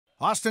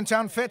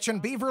Austintown-Fitch and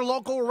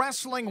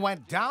beaver-local-wrestling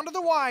went down to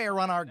the wire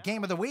on our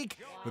Game of the Week.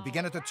 We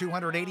begin at the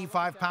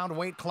 285-pound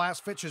weight class.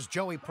 Fitch's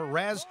Joey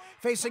Perez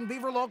facing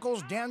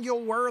beaver-local's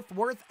Daniel Worth.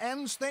 Worth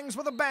ends things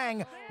with a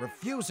bang,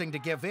 refusing to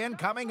give in,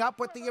 coming up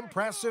with the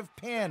impressive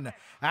pin.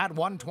 At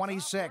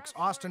 126,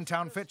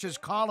 Austintown-Fitch's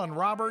Colin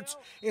Roberts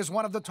is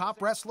one of the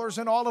top wrestlers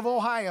in all of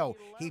Ohio.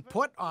 He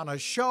put on a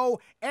show,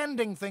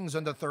 ending things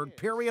in the third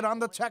period on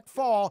the tech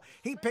fall.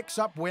 He picks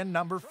up win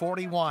number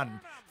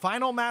 41.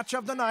 Final match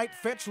of the night,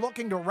 Fitch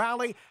looking to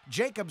rally.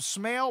 Jacob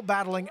Smale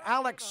battling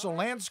Alex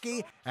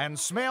Solansky, and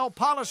Smale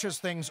polishes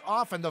things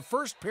off in the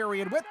first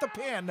period with the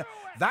pin.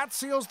 That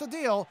seals the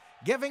deal,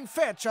 giving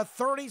Fitch a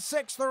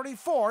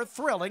 36-34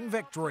 thrilling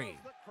victory.